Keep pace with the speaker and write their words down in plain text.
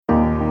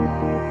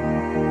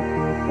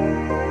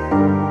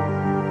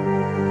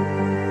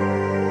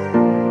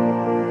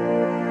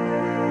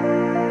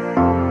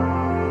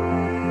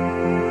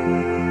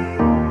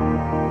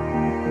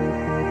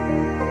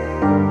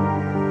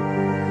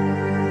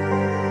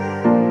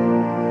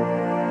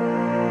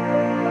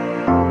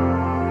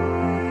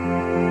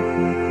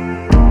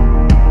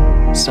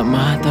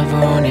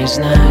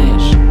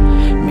знаешь,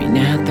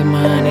 меня ты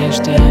манишь,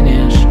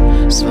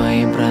 тянешь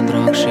своим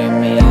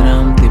продрогшим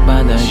миром. Ты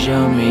под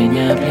дождем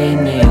меня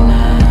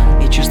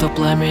пленила, и чувство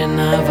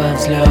пламенного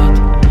взлет.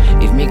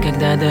 И вмиг,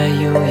 когда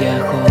даю я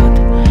ход,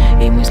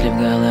 и мысли в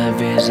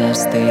голове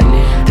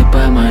застыли, ты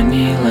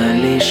поманила,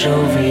 лишь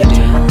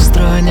увидел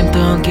стройным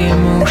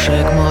тонким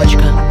ушек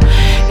мочкам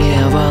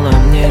и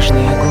овалом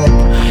нежных губ,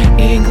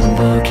 и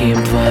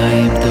глубоким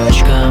твоим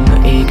точкам,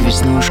 и к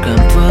веснушкам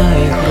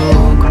твоих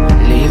рук.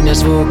 Ливня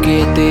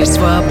звуки, ты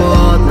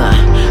свободна,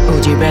 у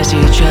тебя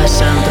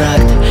сейчас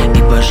антракт,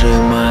 и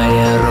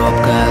пожимая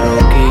робко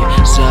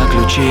руки,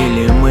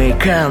 заключили мы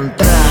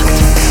контракт.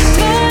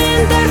 Твой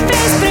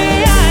интерфейс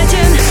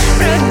приятен,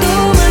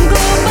 продуман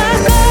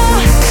глубоко,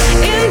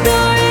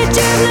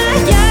 интуитивно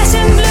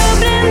ясен,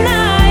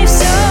 влюблена и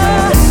все.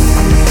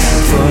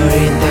 Твой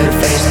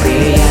интерфейс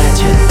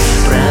приятен,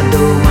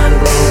 продуман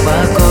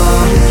глубоко,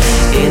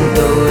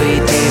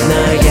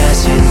 интуитивно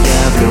ясен,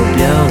 я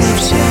влюблен и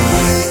все.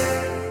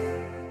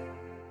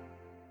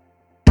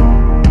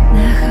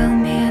 На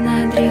холме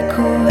над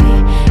рекой,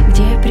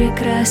 где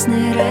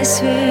прекрасный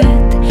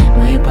рассвет,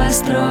 мы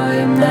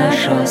построим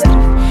наш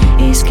остров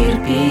из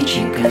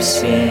кирпичиков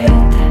света.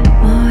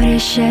 Море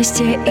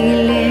счастья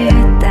и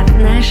лета в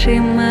нашей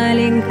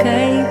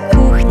маленькой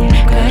кухне.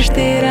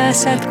 Каждый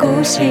раз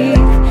откусив,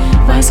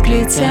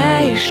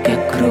 восклицаешь,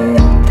 как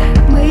круто.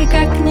 Мы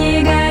как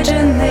книга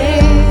Джейн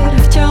Эйр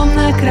в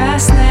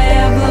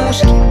темно-красной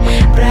обложке.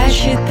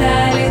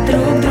 Прочитали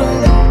друг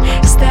друга,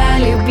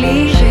 стали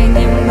ближе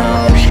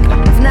немножко.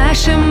 В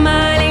нашем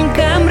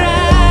маленьком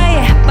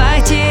рае,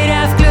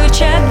 потеряв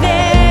ключ от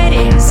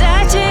двери,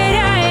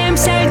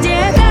 затеряемся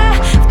где-то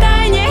в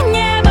тайне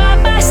неба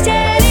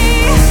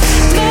постели.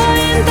 Твой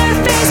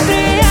интерфейс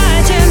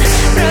приятен,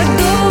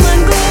 продуман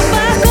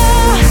глубоко,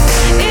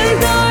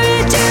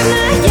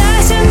 интуитивно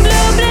ясен,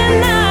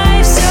 влюблена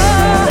и все.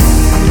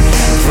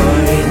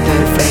 Твой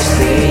интерфейс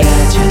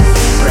приятен,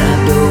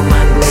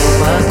 продуман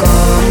глубоко,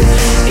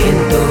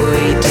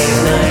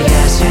 интуитивно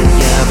ясен,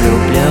 я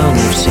влюблен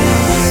и все.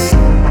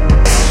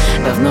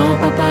 Давно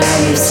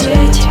попали в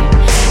сети,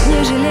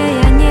 Не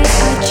жалея ни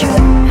о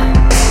чем.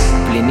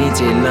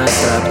 пленительно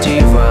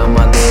строптива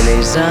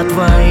моделей за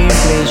твоим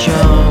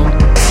плечом.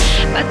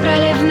 Под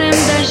проливным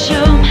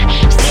дождем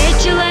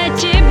встретила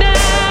тебя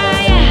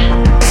я.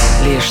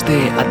 Лишь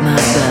ты одна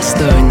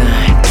достойна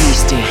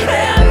кисти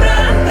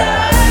Рембрандта.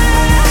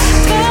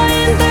 Твой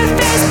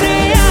интерфейс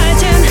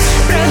приятен,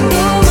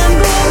 продуман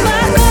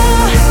глубоко,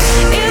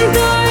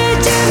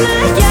 интуитивно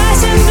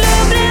ясен,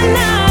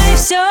 влюблена и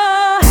все.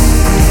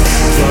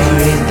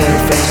 Твой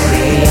интерфейс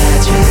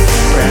приятен,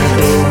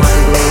 продуман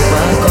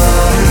глубоко,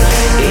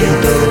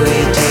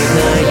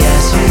 интуитивно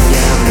ясен,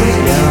 я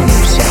влюблен и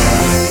все.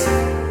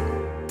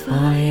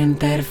 Твой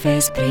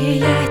интерфейс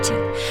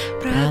приятен,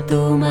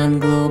 продуман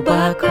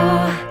глубоко,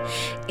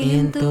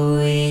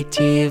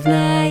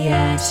 интуитивно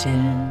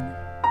ясен.